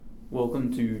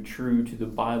Welcome to True to the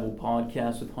Bible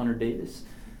podcast with Hunter Davis.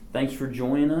 Thanks for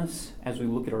joining us as we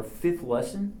look at our fifth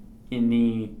lesson in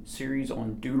the series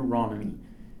on Deuteronomy.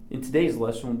 In today's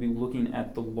lesson, we'll be looking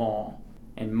at the law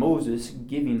and Moses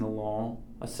giving the law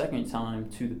a second time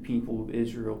to the people of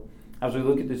Israel. As we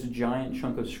look at this giant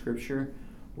chunk of scripture,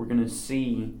 we're going to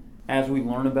see, as we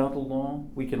learn about the law,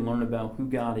 we can learn about who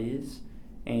God is,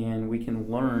 and we can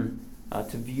learn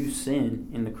to view sin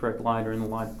in the correct light or in the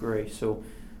light of grace. So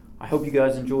I hope you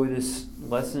guys enjoy this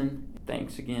lesson.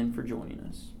 Thanks again for joining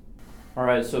us. All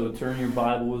right, so turn your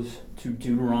Bibles to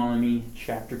Deuteronomy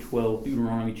chapter 12.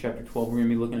 Deuteronomy chapter 12. We're going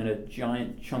to be looking at a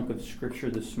giant chunk of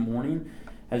scripture this morning.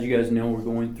 As you guys know, we're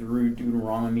going through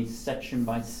Deuteronomy section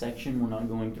by section. We're not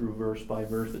going through verse by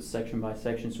verse, but section by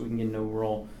section, so we can get an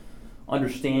overall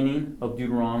understanding of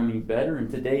Deuteronomy better. And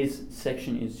today's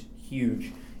section is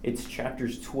huge. It's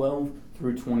chapters 12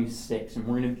 through 26, and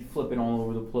we're going to be flipping all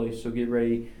over the place, so get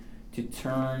ready to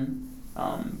turn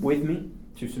with me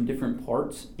to some different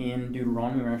parts in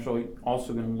Deuteronomy. We're actually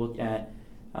also going to look at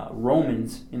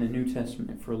Romans in the New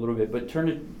Testament for a little bit, but turn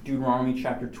to Deuteronomy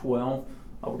chapter 12.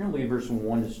 We're going to leave verse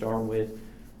 1 to start with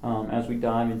as we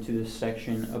dive into this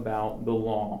section about the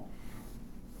law.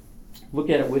 Look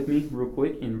at it with me real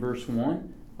quick. In verse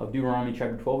 1 of Deuteronomy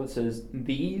chapter 12, it says,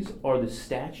 "These are the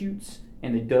statutes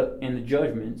and the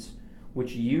judgments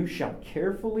which you shall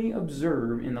carefully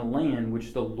observe in the land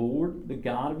which the Lord, the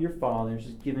God of your fathers,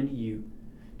 has given to you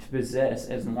to possess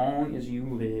as long as you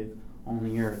live on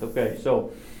the earth." Okay,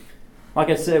 so like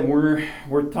I said, we're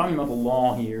talking about the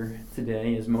law here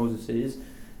today, as Moses is,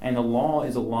 and the law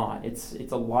is a lot. It's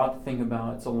a lot to think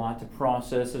about. It's a lot to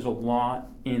process. There's a lot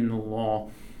in the law.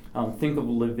 Think of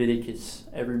Leviticus.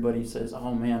 Everybody says,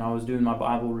 "Oh man, I was doing my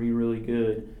Bible read really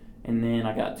good, and then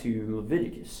I got to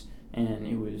Leviticus, and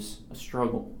it was a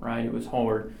struggle, right? It was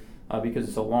hard because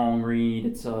it's a long read.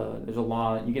 There's a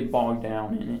lot. You get bogged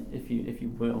down in it, if you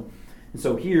will." And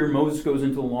so here, Moses goes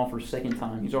into the law for a second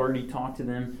time. He's already talked to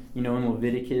them, in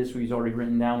Leviticus, where he's already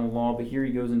written down the law, but here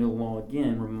he goes into the law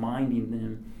again, reminding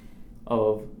them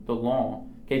of the law.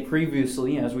 Okay,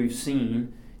 previously, as we've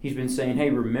seen, he's been saying,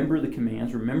 hey, remember the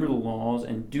commands, remember the laws,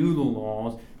 and do the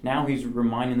laws. Now he's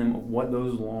reminding them of what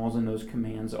those laws and those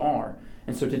commands are.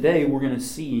 And so today we're going to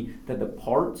see that the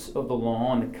parts of the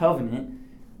law and the covenant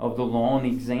of the law and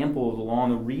the example of the law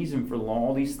and the reason for the law,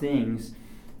 all these things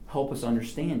help us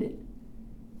understand it.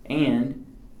 And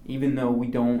even though we're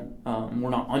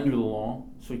not under the law,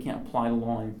 so we can't apply the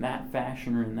law in that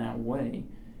fashion or in that way,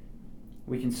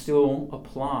 we can still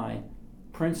apply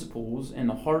principles and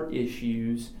the heart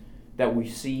issues that we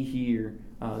see here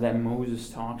that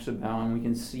Moses talks about, and we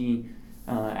can see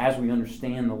as we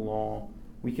understand the law,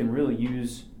 we can really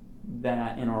use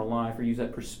that in our life, or use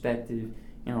that perspective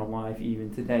in our life even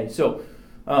today. So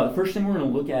the first thing we're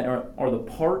going to look at are the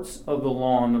parts of the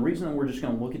law, and the reason that we're just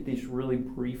going to look at these really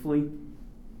briefly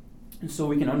is so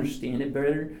we can understand it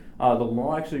better. The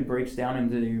law actually breaks down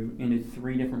into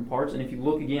three different parts, and if you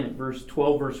look again at verse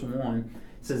 12, verse 1,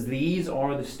 it says, "These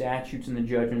are the statutes and the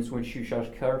judgments which you shall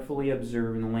carefully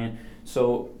observe in the land."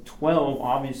 So 12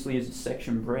 obviously is a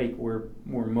section break where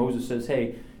Moses says,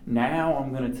 hey, now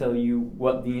I'm going to tell you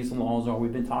what these laws are.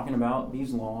 We've been talking about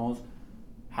these laws,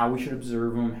 how we should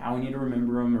observe them, how we need to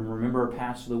remember them, and remember our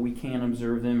past so that we can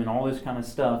observe them, and all this kind of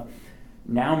stuff.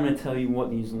 Now I'm going to tell you what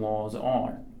these laws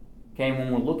are. Okay,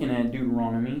 when we're looking at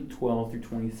Deuteronomy 12 through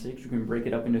 26, we can break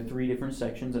it up into three different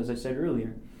sections, as I said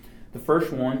earlier. The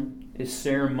first one is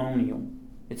ceremonial.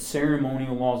 It's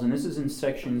ceremonial laws, and this is in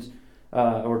sections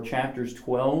or chapters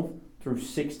 12 through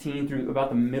 16, through about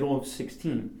the middle of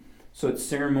 16. So it's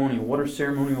ceremonial. What are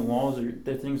ceremonial laws?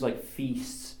 They're things like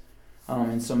feasts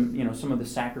and some of the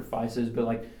sacrifices, but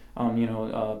like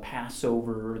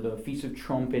Passover or the Feast of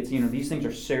Trumpets. These things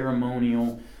are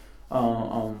ceremonial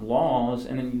laws,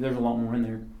 and then there's a lot more in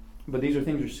there. But these are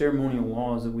things, are ceremonial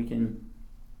laws that we can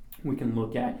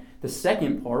look at. The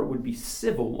second part would be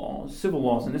civil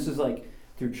laws, and this is like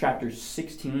through chapter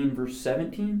 16, verse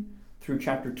 17, through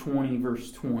chapter 20,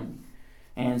 verse 20.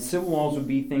 And civil laws would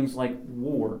be things like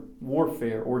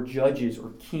warfare, or judges,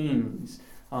 or kings,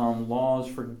 laws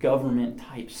for government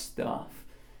type stuff.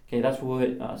 Okay, that's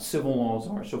what civil laws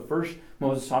are. So first,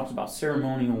 Moses talks about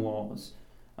ceremonial laws,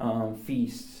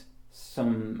 feasts,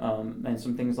 and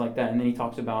some things like that. And then he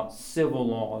talks about civil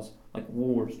laws, like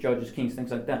wars, judges, kings,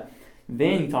 things like that.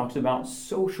 Then he talks about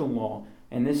social law,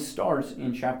 and this starts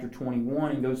in chapter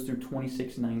 21 and goes through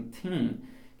 26:19.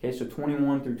 Okay, so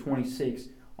 21 through 26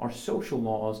 are social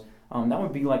laws. That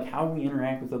would be like how we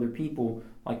interact with other people,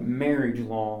 like marriage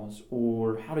laws,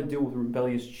 or how to deal with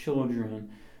rebellious children,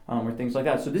 or things like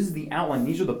that. So this is the outline.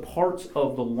 These are the parts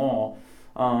of the law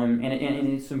And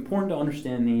it's important to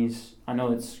understand these. I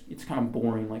know it's kind of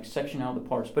boring, like section out the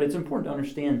parts, but it's important to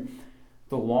understand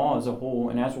the law as a whole.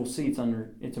 And as we'll see, it's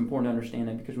important to understand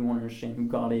that because we want to understand who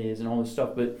God is and all this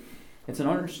stuff. But it's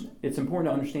important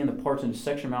to understand the parts and to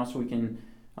section them out so we can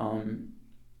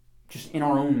just in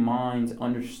our own minds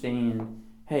understand,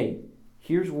 hey,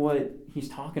 here's what he's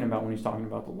talking about when he's talking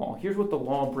about the law. Here's what the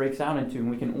law breaks out into, and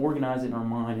we can organize it in our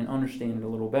mind and understand it a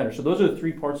little better. So those are the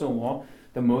three parts of the law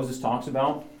that Moses talks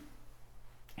about.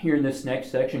 Here in this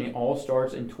next section, it all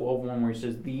starts in 12:1 where he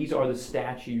says, "These are the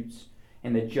statutes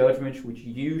and the judgments which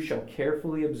you shall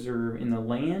carefully observe in the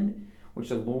land which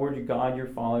the Lord your God, your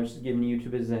fathers, has given you to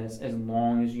possess as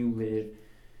long as you live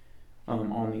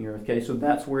on the earth." Okay, so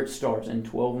that's where it starts in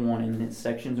 12:1, and then it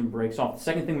sections and breaks off. The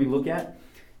second thing we look at,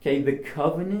 okay, the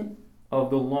covenant of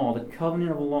the law. The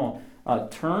covenant of the law.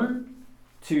 Turn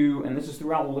to, and this is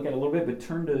throughout, we'll look at it a little bit, but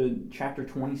turn to chapter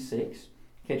 26.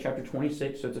 Okay, chapter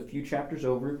 26, so it's a few chapters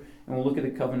over, and we'll look at the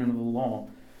covenant of the law.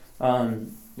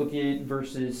 Look at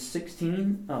verses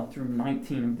 16 through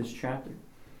 19 of this chapter.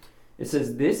 It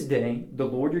says, "This day the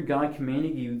Lord your God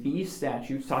commanded you these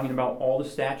statutes," talking about all the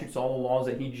statutes, all the laws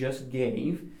that he just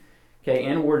gave, okay,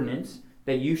 and ordinance,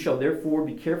 "that you shall therefore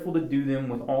be careful to do them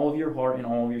with all of your heart and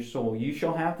all of your soul. You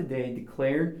shall have today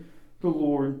declared the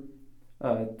Lord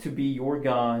to be your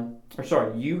God."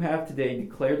 You have today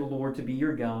declared the Lord to be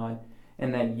your God,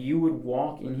 and that you would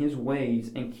walk in his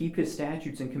ways and keep his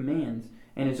statutes and commands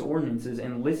and his ordinances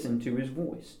and listen to his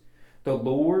voice. The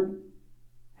Lord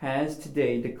has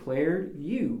today declared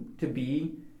you to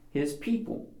be his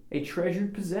people, a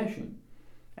treasured possession,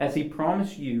 as he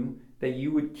promised you that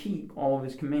you would keep all of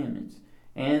his commandments,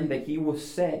 and that he will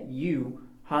set you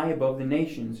high above the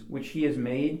nations, which he has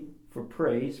made for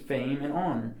praise, fame, and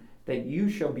honor, that you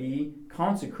shall be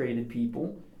consecrated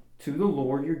people to the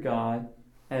Lord your God,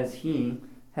 as he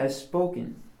has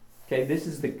spoken. Okay, this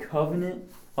is the covenant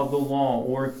of the law,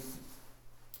 or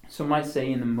some might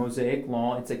say in the Mosaic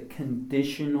law, it's a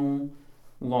conditional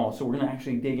law. So we're going to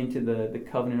actually dig into the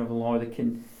covenant of the law,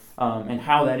 and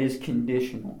how that is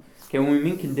conditional. Okay, when we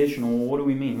mean conditional, what do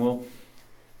we mean? Well,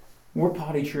 we're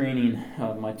potty training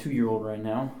my 2-year-old right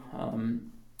now,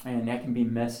 and that can be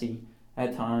messy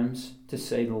at times, to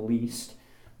say the least.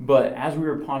 But as we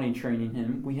were potty training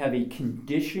him, we have a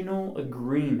conditional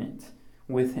agreement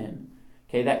with him.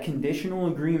 Okay, that conditional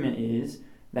agreement is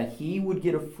that he would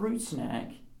get a fruit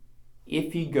snack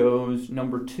if he goes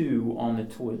number 2 on the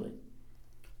toilet.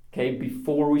 Okay,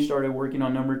 before we started working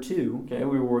on number 2, okay,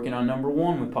 we were working on number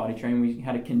 1 with potty training. We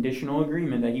had a conditional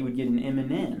agreement that he would get an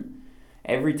M&M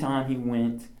every time he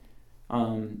went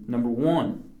number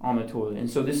 1 on the toilet. And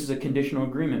so this is a conditional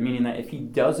agreement, meaning that if he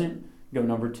doesn't go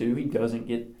number 2, he doesn't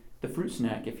get the fruit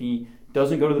snack. If he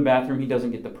doesn't go to the bathroom, he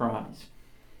doesn't get the prize.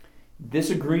 This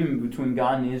agreement between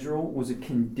God and Israel was a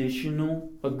conditional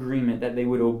agreement that they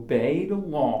would obey the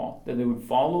law, that they would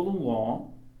follow the law,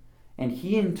 and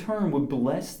he in turn would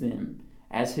bless them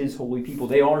as his holy people.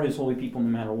 They are his holy people no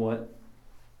matter what.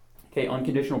 Okay,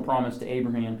 unconditional promise to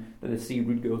Abraham that the seed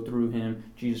would go through him.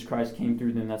 Jesus Christ came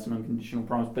through them. That's an unconditional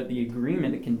promise. But the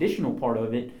agreement, the conditional part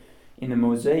of it in the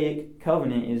Mosaic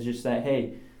covenant is just that,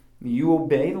 hey, you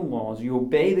obey the laws, you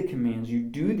obey the commands, you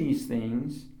do these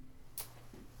things,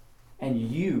 and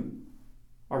you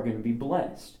are going to be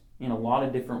blessed in a lot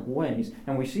of different ways.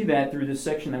 And we see that through this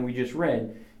section that we just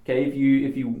read. Okay, if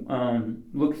you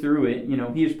look through it,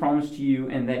 he has promised to you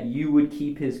and that you would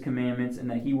keep his commandments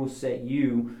and that he will set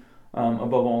you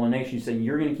above all the nations. He's saying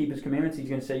you're going to keep his commandments, he's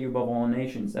going to set you above all the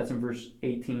nations. That's in verse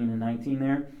 18 and 19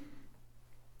 there.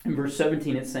 In verse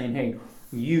 17, it's saying, hey,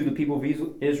 you, the people of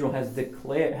Israel, have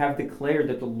declared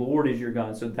that the Lord is your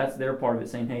God. So that's their part of it,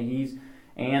 saying, hey,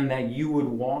 and that you would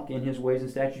walk in his ways and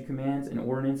statute commands and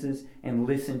ordinances and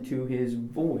listen to his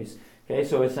voice. Okay,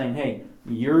 so it's saying, hey,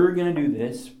 you're going to do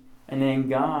this, and then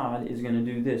God is going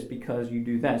to do this because you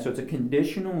do that. So it's a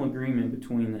conditional agreement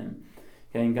between them.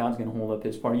 Okay, and God's going to hold up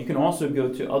his part. You can also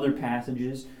go to other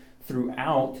passages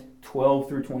throughout 12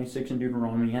 through 26 in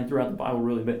Deuteronomy and throughout the Bible,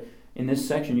 really. But in this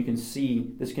section, you can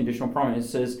see this conditional promise. It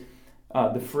says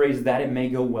the phrase, that it may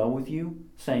go well with you,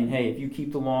 saying, hey, if you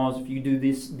keep the laws, if you do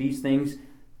these things,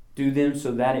 do them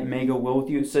so that it may go well with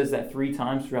you. It says that 3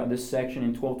 times throughout this section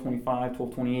in 12:25,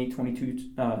 12:28, 22,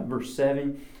 verse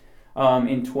 7.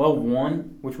 In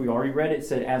 12:1, which we already read, it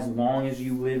said, as long as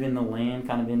you live in the land,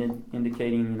 kind of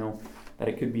indicating, that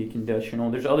it could be a conditional.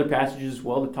 There's other passages as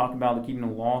well that talk about the keeping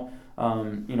the law. I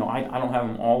don't have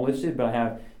them all listed, but I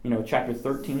have, chapter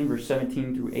 13, verse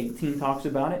 17 through 18 talks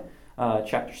about it.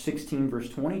 Chapter 16, verse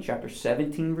 20, chapter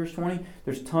 17, verse 20.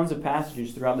 There's tons of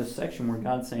passages throughout this section where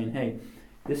God's saying, hey,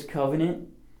 this covenant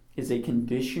is a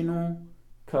conditional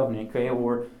covenant, okay?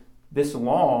 Or this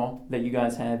law that you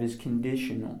guys have is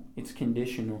conditional. It's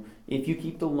conditional. If you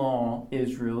keep the law,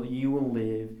 Israel, you will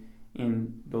live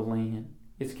in the land.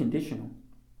 It's conditional.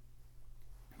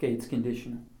 Okay, it's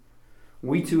conditional.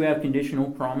 We too have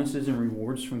conditional promises and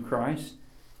rewards from Christ.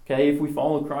 Okay, if we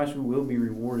follow Christ, we will be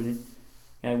rewarded.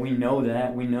 And we know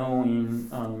that. We know in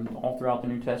all throughout the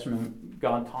New Testament,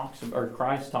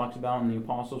 Christ talks about, and the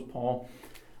apostles, Paul,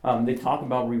 they talk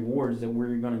about rewards that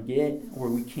we're going to get, or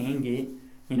we can get.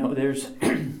 You know,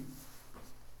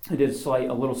 I did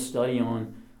a little study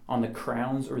on the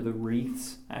crowns, or the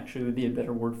wreaths, actually would be a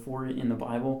better word for it, in the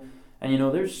Bible. And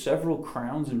there's several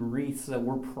crowns and wreaths that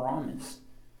we're promised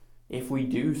if we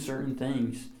do certain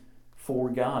things for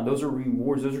God. Those are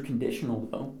rewards. Those are conditional,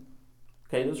 though.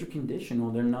 Okay, those are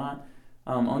conditional. They're not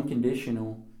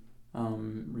unconditional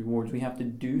rewards. We have to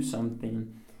do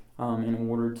something in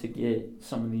order to get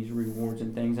some of these rewards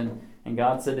and things. And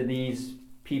God said to these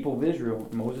people of Israel,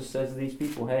 Moses says to these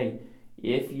people, hey,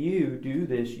 if you do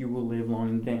this, you will live long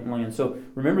in the land. So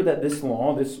remember that this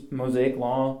law, this Mosaic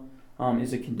law,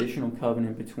 is a conditional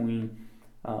covenant between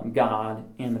God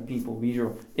and the people of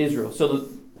Israel. So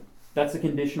that's the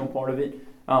conditional part of it.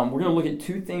 We're going to look at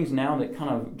two things now that kind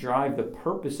of drive the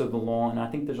purpose of the law, and I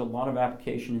think there's a lot of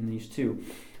application in these two.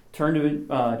 Turn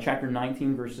to chapter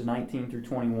 19, verses 19 through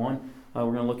 21. We're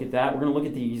going to look at that. We're going to look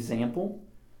at the example.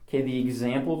 Okay, the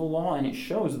example of the law, and it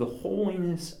shows the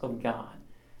holiness of God.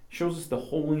 It shows us the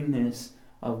holiness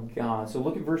of God. So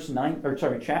look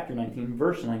at chapter 19,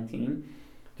 verse 19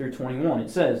 through 21. It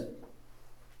says,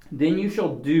 "Then you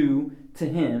shall do to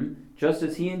him just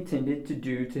as he intended to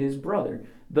do to his brother.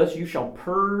 Thus you shall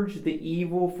purge the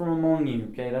evil from among you."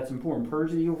 Okay, that's important.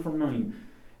 Purge the evil from among you.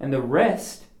 "And the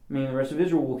rest, meaning the rest of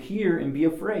Israel, will hear and be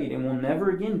afraid, and will never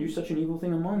again do such an evil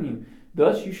thing among you.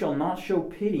 Thus you shall not show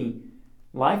pity,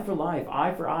 life for life,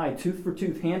 eye for eye, tooth for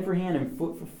tooth, hand for hand, and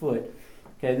foot for foot."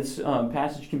 Okay, this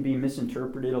passage can be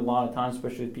misinterpreted a lot of times,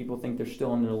 especially if people think they're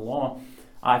still under the law.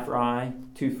 Eye for eye,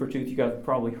 tooth for tooth. You guys have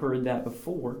probably heard that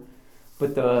before.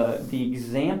 But the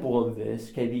example of this,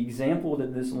 okay, the example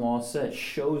that this law sets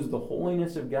shows the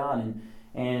holiness of God,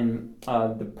 and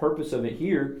the purpose of it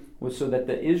here was so that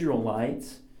the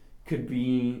Israelites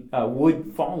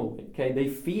would follow it. Okay, they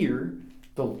fear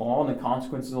the law and the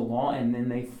consequences of the law, and then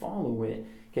they follow it.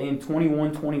 Okay, in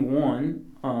 21:21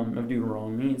 of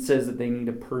Deuteronomy, it says that they need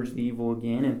to purge the evil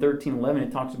again. In 13:11,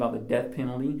 it talks about the death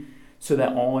penalty, so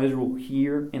that all Israel will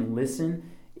hear and listen.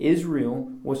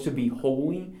 Israel was to be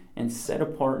holy and set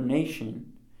apart nation.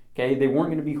 Okay, they weren't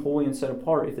going to be holy and set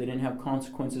apart if they didn't have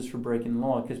consequences for breaking the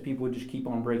law, because people would just keep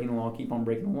on breaking the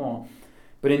law.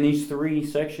 But in these three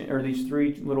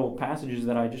little passages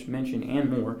that I just mentioned and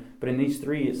more, but in these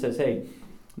three it says, hey,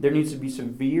 there needs to be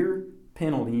severe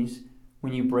penalties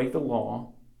when you break the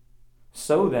law,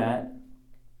 so that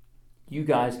you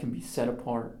guys can be set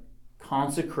apart,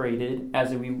 consecrated,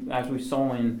 as we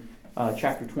saw in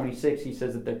chapter 26. He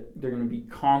says that they're going to be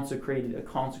a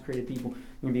consecrated people,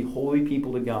 going to be holy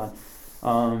people to God.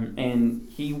 And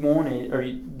he wanted, or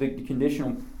the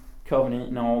conditional covenant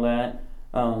and all that,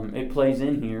 it plays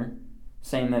in here,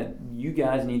 saying that you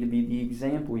guys need to be the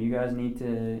example. You guys need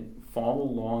to follow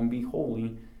the law and be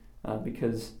holy,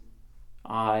 because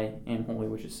I am holy,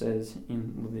 which it says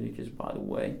in Leviticus, by the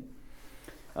way.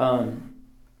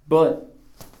 But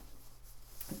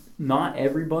not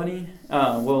everybody,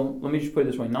 let me just put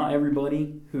it this way. Not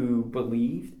everybody who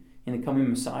believed in the coming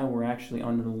Messiah were actually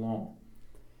under the law.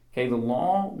 Okay, the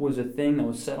law was a thing that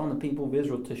was set on the people of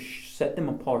Israel to set them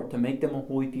apart, to make them a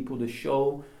holy people, to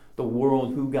show the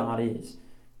world who God is.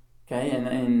 Okay,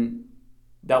 and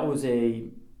that was a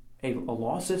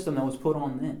law system that was put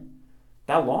on them.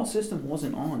 That law system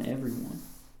wasn't on everyone.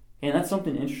 And that's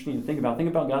something interesting to think about. Think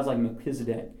about guys like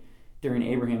Melchizedek during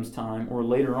Abraham's time, or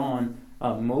later on,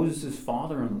 Moses'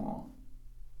 father-in-law.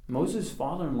 Moses'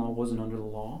 father-in-law wasn't under the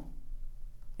law.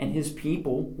 And his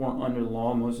people weren't under the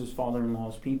law. Moses'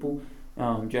 father-in-law's people,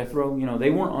 Jethro, they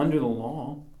weren't under the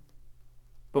law.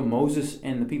 But Moses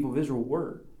and the people of Israel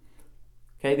were.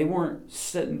 Okay,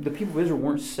 the people of Israel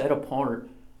weren't set apart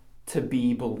to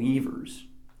be believers.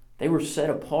 They were set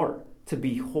apart to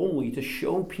be holy, to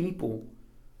show people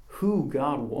who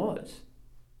God was.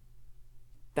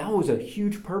 That was a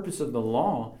huge purpose of the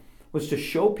law, was to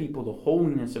show people the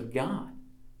holiness of God.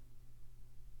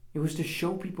 It was to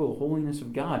show people the holiness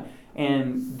of God.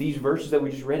 And these verses that we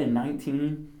just read in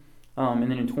 19,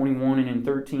 and then in 21 and in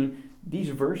 13, these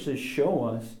verses show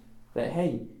us that,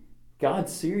 hey,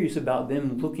 God's serious about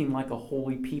them looking like a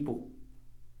holy people.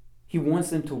 He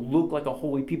wants them to look like a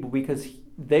holy people, because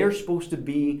they're supposed to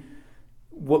be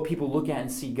what people look at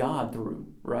and see God through,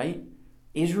 right?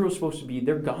 Israel's supposed to be,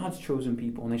 they're God's chosen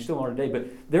people, and they still are today, but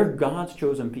they're God's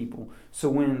chosen people. So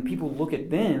when people look at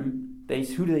them,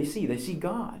 who do they see? They see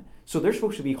God. So they're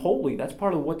supposed to be holy. That's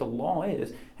part of what the law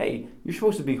is. Hey, you're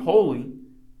supposed to be holy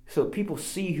so that people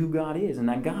see who God is, and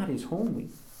that God is holy.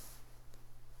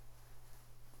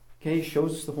 Okay, it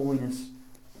shows us the holiness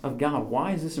of God.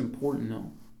 Why is this important,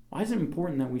 though? Why is it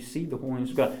important that we see the holiness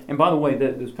of God? And by the way,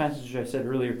 those passages I said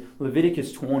earlier,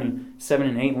 Leviticus 20, 7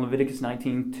 and 8, and Leviticus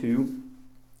 19, 2,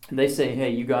 they say, hey,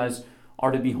 you guys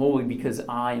are to be holy because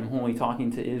I am holy,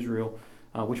 talking to Israel,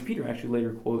 which Peter actually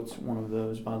later quotes one of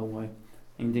those, by the way.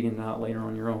 You can dig into that later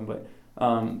on your own. But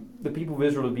the people of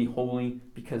Israel to be holy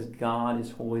because God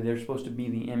is holy. They're supposed to be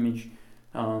the image,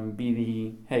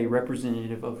 be the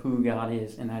representative of who God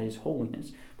is, and that is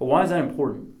holiness. But why is that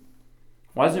important?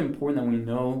 Why is it important that we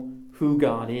know who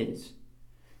God is?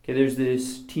 Okay, there's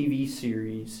this TV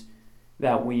series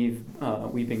that we've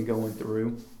been going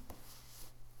through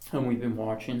and we've been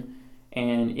watching.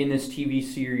 And in this TV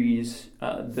series,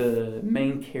 the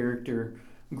main character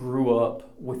grew up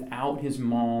without his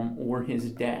mom or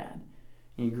his dad.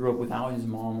 He grew up without his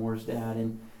mom or his dad.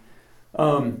 And,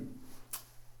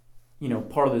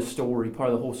 part of the story, part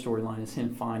of the whole storyline is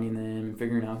him finding them and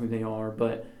figuring out who they are.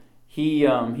 But he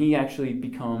actually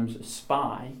becomes a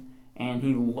spy, and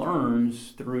he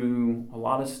learns through a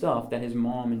lot of stuff that his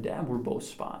mom and dad were both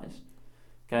spies.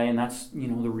 Okay, and that's, the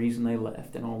reason they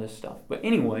left and all this stuff. But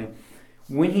anyway,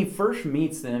 when he first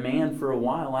meets them, and for a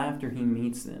while after he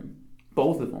meets them,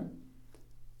 both of them,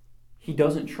 he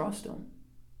doesn't trust them.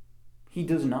 He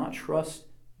does not trust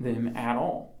them at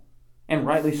all. And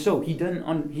rightly so. He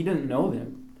didn't know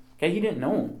them. Okay, he didn't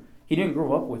know them. He didn't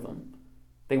grow up with them.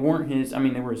 They weren't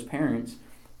they were his parents,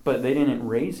 but they didn't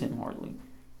raise him hardly.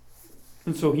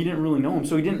 And so he didn't really know him,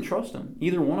 so he didn't trust them,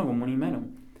 either one of them when he met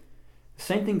him. The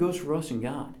same thing goes for us and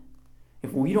God.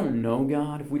 If we don't know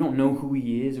God, if we don't know who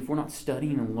He is, if we're not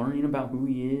studying and learning about who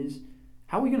He is,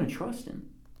 how are we going to trust Him?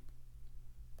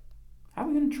 How are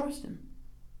we going to trust Him?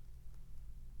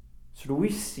 So do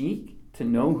we seek to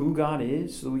know who God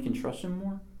is so that we can trust Him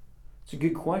more? It's a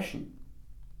good question.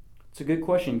 It's a good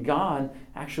question. God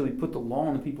actually put the law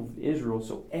on the people of Israel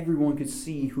so everyone could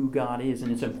see who God is,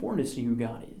 and it's important to see who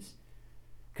God is.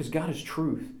 Because God is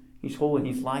truth. He's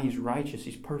holy, He's light, He's righteous,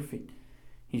 He's perfect.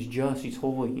 He's just, He's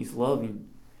holy, He's loving.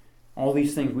 All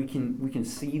these things, we can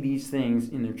see these things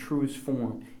in their truest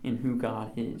form in who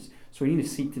God is. So we need to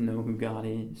seek to know who God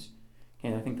is.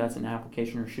 Okay, I think that's an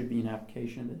application, or should be an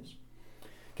application of this.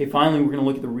 Okay, finally, we're going to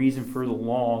look at the reason for the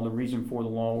law,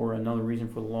 or another reason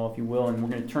for the law, if you will, and we're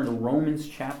going to turn to Romans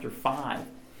chapter 5.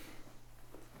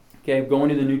 Okay, going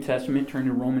to the New Testament, turn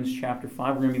to Romans chapter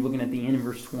 5. We're going to be looking at the end of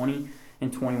verse 20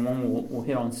 and 21. We'll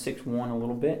hit on 6:1 a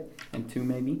little bit, and 2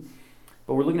 maybe.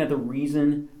 But we're looking at the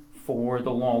reason for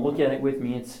the law. Look at it with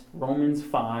me. It's Romans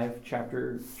 5,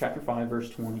 chapter 5, verse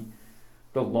 20.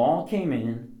 The law came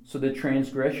in so that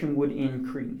transgression would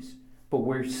increase. But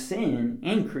where sin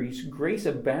increased, grace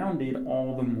abounded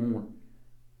all the more.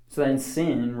 So then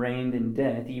sin reigned in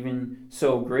death, even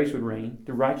so grace would reign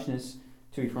through righteousness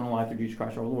to eternal life through Jesus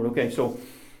Christ our Lord. Okay, so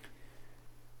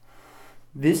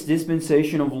this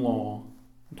dispensation of law,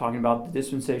 I'm talking about the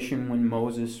dispensation when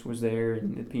Moses was there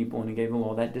and the people and he gave the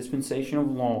law. That dispensation of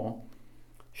law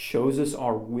shows us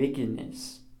our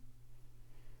wickedness.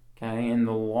 Okay, and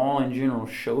the law in general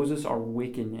shows us our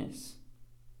wickedness.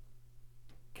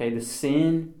 Okay, the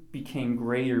sin became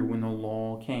greater when the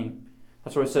law came.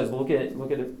 That's what it says. Look at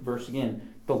the verse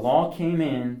again. The law came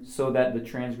in so that the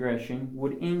transgression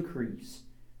would increase.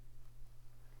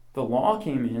 The law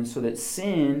came in so that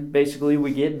sin basically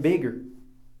would get bigger.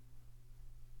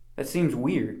 That seems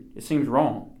weird. It seems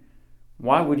wrong.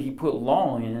 Why would He put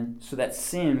law in so that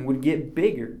sin would get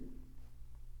bigger?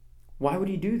 Why would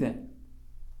He do that?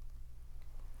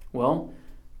 Well,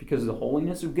 because of the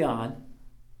holiness of God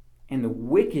and the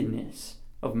wickedness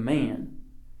of man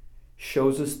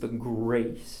shows us the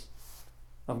grace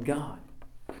of God.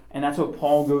 And that's what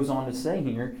Paul goes on to say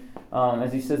here,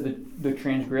 as he says that the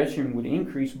transgression would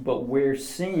increase, but where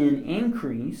sin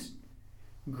increased,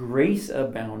 grace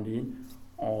abounded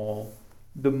all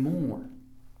the more.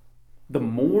 The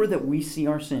more that we see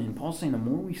our sin, Paul's saying the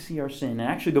more we see our sin, and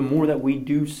actually the more that we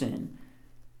do sin,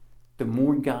 the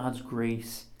more God's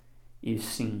grace is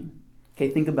seen. Okay,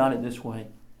 think about it this way.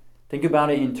 Think about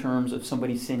it in terms of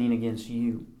somebody sinning against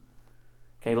you.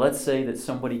 Okay, let's say that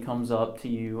somebody comes up to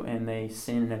you and they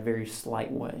sin in a very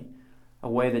slight way, a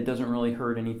way that doesn't really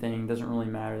hurt anything, doesn't really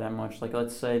matter that much. Like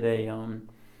let's say they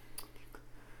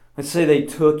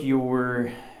took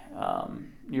your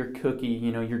cookie,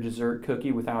 your dessert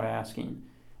cookie without asking,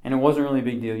 and it wasn't really a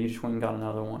big deal. You just went and got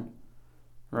another one,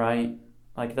 right?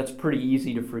 Like, that's pretty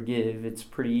easy to forgive. It's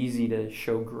pretty easy to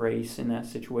show grace in that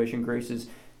situation. Grace is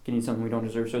getting something we don't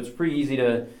deserve. So it's pretty easy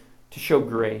to show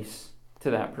grace to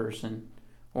that person.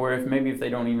 Or if they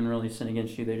don't even really sin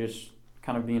against you, they're just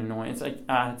kind of being annoying. It's like,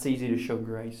 it's easy to show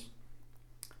grace.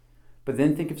 But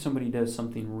then think if somebody does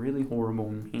something really horrible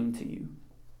and mean to you.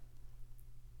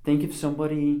 Think if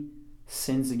somebody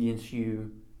sins against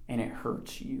you and it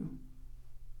hurts you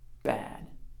bad.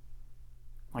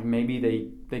 Like maybe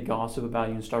they gossip about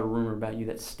you and start a rumor about you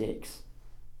that sticks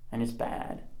and it's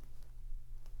bad.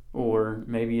 Or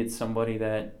maybe it's somebody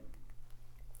that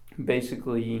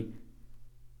basically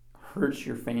hurts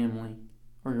your family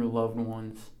or your loved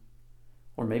ones.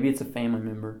 Or maybe it's a family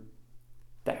member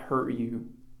that hurt you.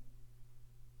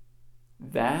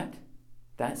 That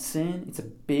sin, it's a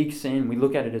big sin. We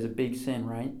look at it as a big sin,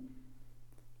 right?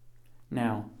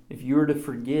 Now, if you were to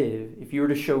forgive, if you were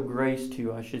to show grace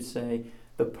to, I should say,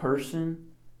 the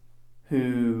person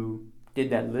who did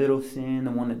that little sin,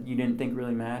 the one that you didn't think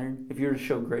really mattered, if you were to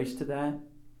show grace to that,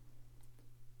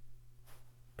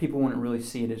 people wouldn't really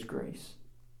see it as grace.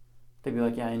 They'd be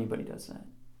like, yeah, anybody does that.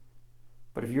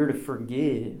 But if you were to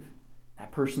forgive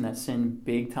that person that sinned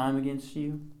big time against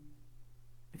you,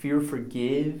 if you were to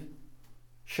forgive,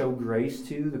 show grace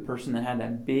to the person that had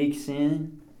that big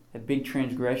sin, that big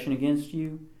transgression against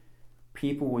you,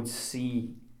 people would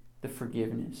see the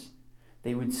forgiveness.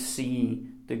 They would see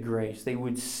the grace. They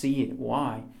would see it.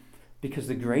 Why? Because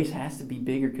the grace has to be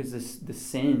bigger because the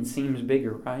sin seems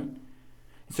bigger, right? And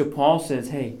so Paul says,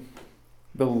 hey,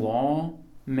 the law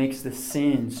makes the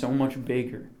sin so much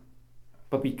bigger.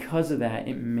 But because of that,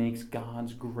 it makes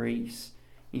God's grace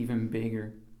even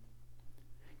bigger.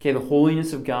 Okay, the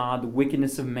holiness of God, the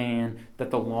wickedness of man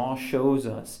that the law shows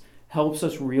us helps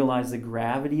us realize the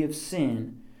gravity of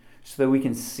sin so that we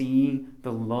can see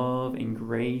the love and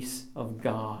grace of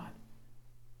God.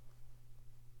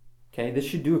 Okay, this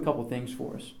should do a couple things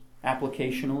for us.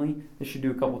 Applicationally, this should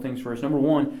do a couple things for us. Number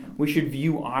one, we should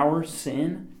view our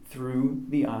sin through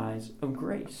the eyes of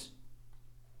grace.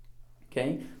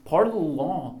 Okay, part of the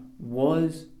law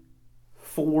was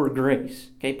for grace.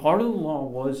 Okay, part of the law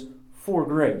was for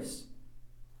grace.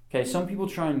 Okay, some people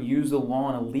try and use the law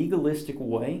in a legalistic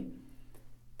way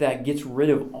that gets rid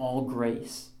of all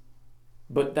grace.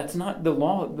 But that's not the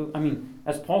law. I mean,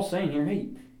 as Paul's saying here, hey,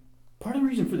 part of the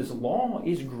reason for this law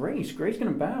is grace. Grace can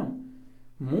abound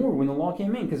more when the law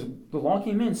came in, because the law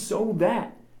came in so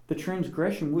that the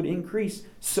transgression would increase,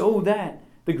 so that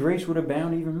the grace would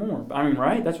abound even more. I mean,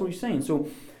 right? That's what he's saying. So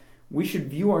we should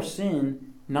view our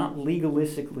sin not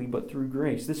legalistically, but through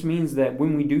grace. This means that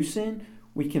when we do sin,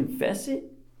 we confess it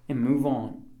and move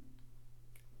on.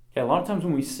 Okay, a lot of times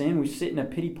when we sin, we sit in a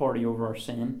pity party over our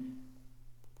sin.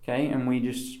 Okay, and we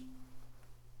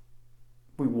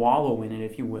wallow in it,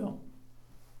 if you will.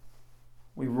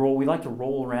 We like to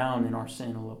roll around in our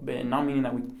sin a little bit, and not meaning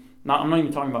that I'm not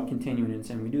even talking about continuing in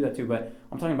sin. We do that too, but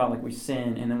I'm talking about like we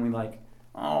sin and then we like,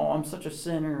 oh, I'm such a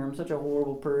sinner, I'm such a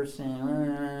horrible person,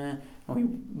 and we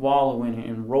wallow in it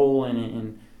and roll in it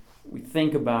and we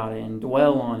think about it and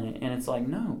dwell on it, and it's like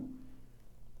no,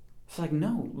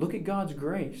 look at God's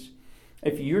grace.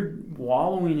 If you're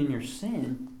wallowing in your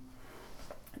sin,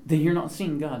 then you're not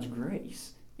seeing God's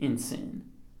grace in sin.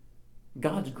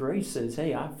 God's grace says,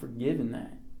 hey, I've forgiven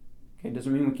that. Okay,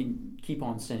 doesn't mean we can keep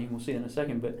on sinning. We'll see that in a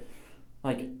second. But,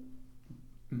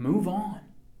 move on.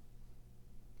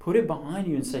 Put it behind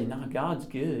you and say, nah, God's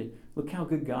good. Look how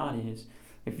good God is.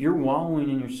 If you're wallowing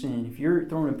in your sin, if you're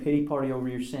throwing a pity party over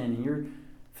your sin, and you're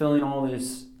feeling all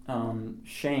this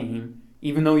shame,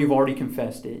 even though you've already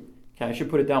confessed it. Okay, I should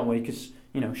put it that way because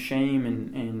shame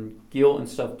and guilt and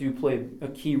stuff do play a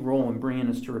key role in bringing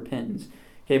us to repentance.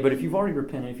 Okay, but if you've already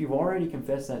repented, if you've already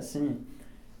confessed that sin,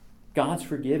 God's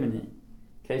forgiven it.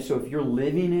 Okay, so if you're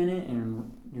living in it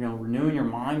and renewing your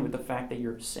mind with the fact that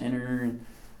you're a sinner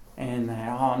and that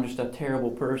I'm just a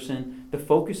terrible person, the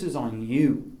focus is on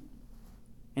you.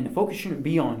 And the focus shouldn't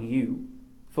be on you.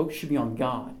 The focus should be on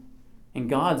God. And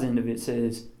God's end of it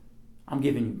says, I'm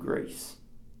giving you grace.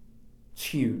 It's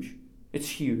huge. It's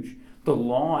huge. The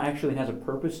law actually has a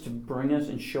purpose to bring us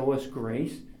and show us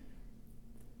grace.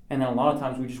 And then a lot of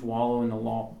times we just wallow in the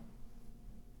law.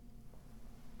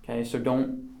 Okay, so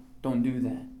don't do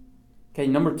that. Okay,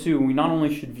 number two, we not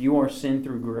only should view our sin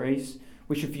through grace,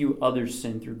 we should view others'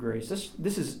 sin through grace.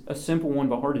 This is a simple one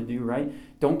but hard to do, right?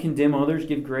 Don't condemn others,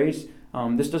 give grace.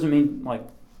 This doesn't mean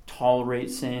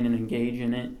tolerate sin and engage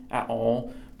in it at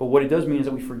all. But what it does mean is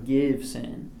that we forgive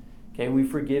sin. Okay, we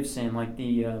forgive sin, like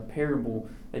the parable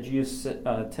that Jesus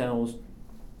tells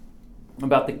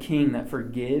about the king that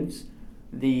forgives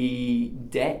the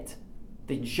debt,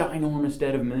 the ginormous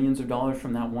debt of millions of dollars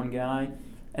from that one guy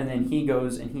and then he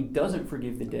goes and he doesn't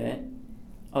forgive the debt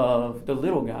of the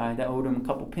little guy that owed him a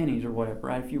couple pennies or whatever,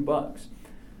 right? A few bucks.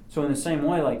 So in the same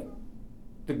way, like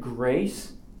the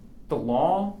grace, the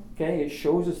law, okay, it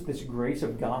shows us this grace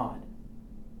of God.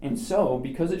 And so,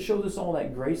 because it shows us all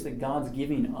that grace that God's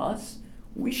giving us,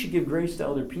 we should give grace to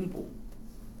other people.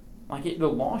 The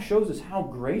law shows us how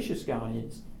gracious God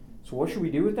is. So what should we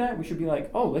do with that? We should be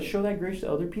like, oh, let's show that grace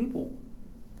to other people.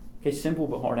 Okay, simple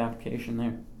but hard application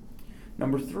there.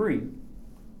 Number 3,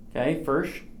 okay,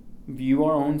 first, view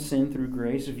our own sin through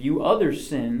grace, view others'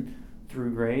 sin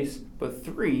through grace. But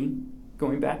 3,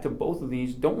 going back to both of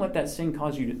these, don't let that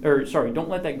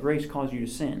grace cause you to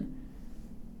sin.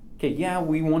 Okay, yeah,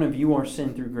 we want to view our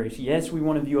sin through grace. Yes, we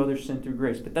want to view others' sin through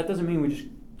grace, but that doesn't mean we just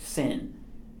sin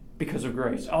because of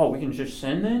grace. Oh, we can just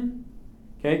sin then?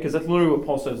 Okay, because that's literally what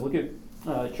Paul says. Look at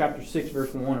chapter 6,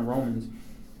 verse 1 in Romans.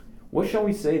 What shall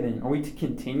we say then? Are we to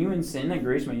continue in sin that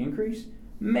grace may increase?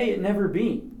 May it never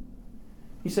be.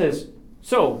 He says,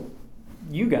 so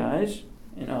you guys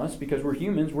and us, because we're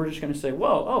humans, we're just going to say,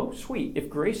 well, oh, sweet. If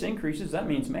grace increases, that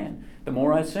means, man, the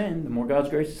more I sin, the more God's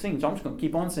grace is seen, so I'm just going to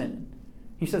keep on sinning.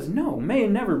 He says, no, may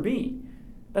it never be.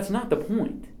 That's not the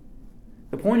point.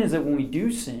 The point is that when we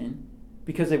do sin,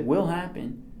 because it will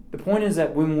happen, the point is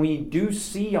that when we do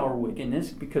see our wickedness,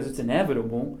 because it's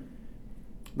inevitable,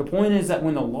 the point is that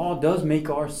when the law does make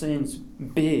our sins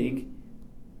big,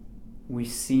 we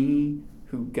see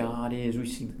who God is. We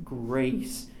see the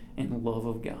grace and love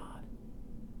of God.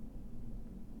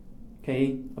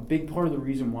 Okay, a big part of the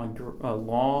reason why the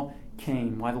law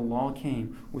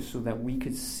came was so that we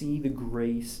could see the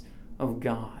grace of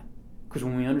God. Because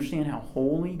when we understand how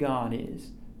holy God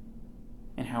is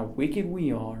and how wicked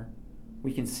we are,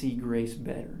 we can see grace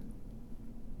better.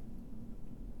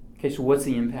 Okay, so what's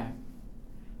the impact?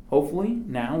 Hopefully,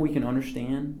 now we can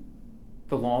understand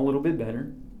the law a little bit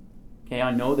better. Okay,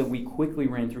 I know that we quickly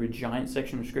ran through a giant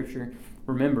section of Scripture.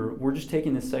 Remember, we're just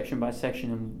taking this section by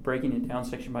section and breaking it down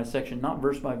section by section, not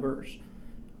verse by verse.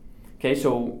 Okay,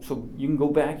 so you can go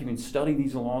back, you can study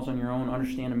these laws on your own,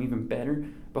 understand them even better.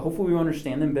 But hopefully we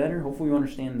understand them better. Hopefully we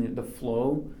understand the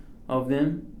flow of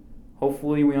them.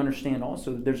 Hopefully we understand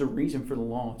also that there's a reason for the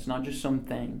law. It's not just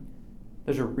something.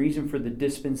 There's a reason for the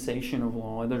dispensation of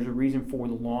law. There's a reason for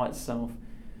the law itself.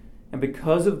 And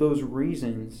because of those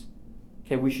reasons,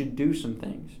 okay, we should do some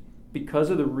things.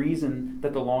 Because of the reason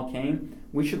that the law came,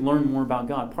 we should learn more about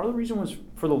God. Part of the reason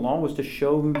for the law was to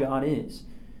show who God is.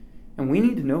 And we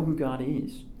need to know who God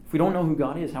is. If we don't know who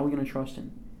God is, how are we going to trust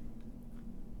Him?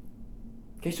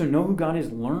 Okay, so know who God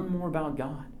is. Learn more about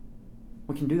God.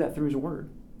 We can do that through His Word.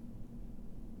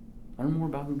 Learn more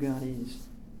about who God is.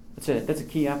 That's a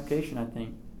key application, I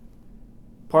think.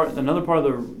 Another part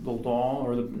of the law,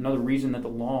 or another reason that the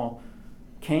law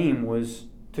came, was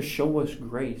to show us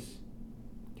grace.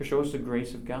 To show us the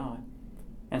grace of God.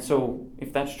 And so,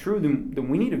 if that's true, then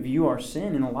we need to view our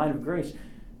sin in the light of grace.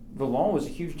 The law was a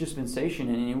huge dispensation,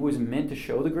 and it was meant to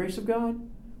show the grace of God.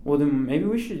 Well, then maybe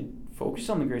we should focus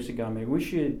on the grace of God. Maybe we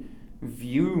should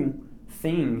view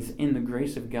things in the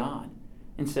grace of God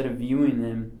instead of viewing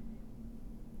them,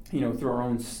 through our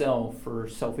own self or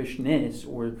selfishness,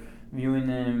 or viewing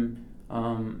them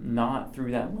not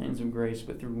through that lens of grace,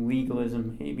 but through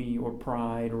legalism, maybe, or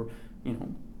pride, or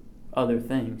other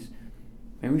things.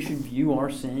 Maybe we should view our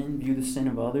sin, view the sin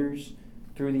of others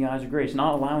through the eyes of grace,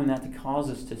 not allowing that to cause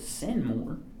us to sin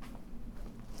more,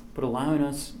 but allowing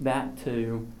us that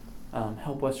to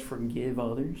help us forgive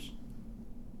others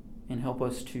and help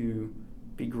us to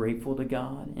be grateful to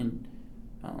God and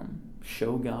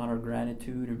show God our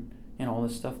gratitude and all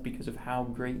this stuff because of how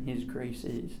great His grace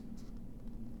is.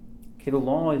 Okay, the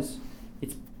law it's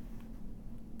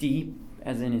deep,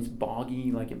 as in it's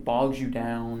boggy, like it bogs you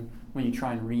down when you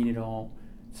try and read it all.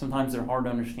 Sometimes they're hard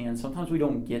to understand. Sometimes we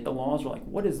don't get the laws. We're like,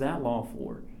 what is that law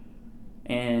for?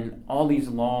 And all these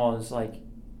laws,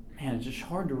 it's just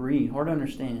hard to read, hard to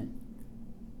understand.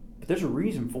 But there's a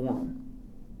reason for them.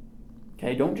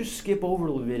 Okay, don't just skip over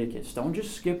Leviticus. Don't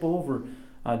just skip over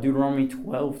Deuteronomy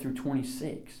 12 through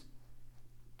 26.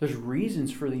 There's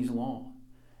reasons for these laws.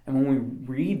 And when we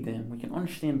read them, we can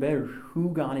understand better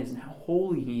who God is and how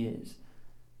holy He is.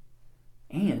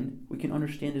 And we can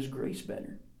understand His grace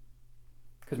better.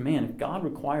 Because, man, if God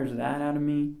requires that out of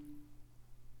me,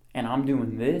 and I'm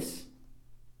doing this,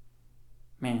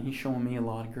 man, He's showing me a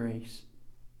lot of grace.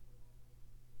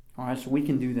 All right, so we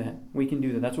can do that. We can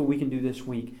do that. That's what we can do this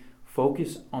week.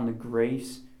 Focus on the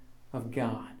grace of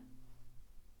God.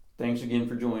 Thanks again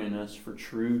for joining us for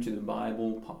True to the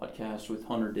Bible podcast with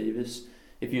Hunter Davis.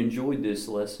 If you enjoyed this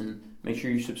lesson, make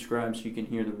sure you subscribe so you can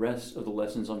hear the rest of the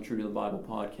lessons on True to the Bible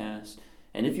podcast.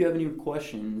 And if you have any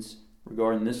questions,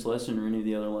 regarding this lesson or any of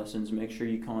the other lessons, make sure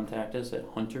you contact us at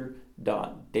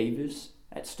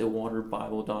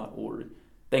hunter.davis@stillwaterbible.org.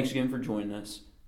 Thanks again for joining us.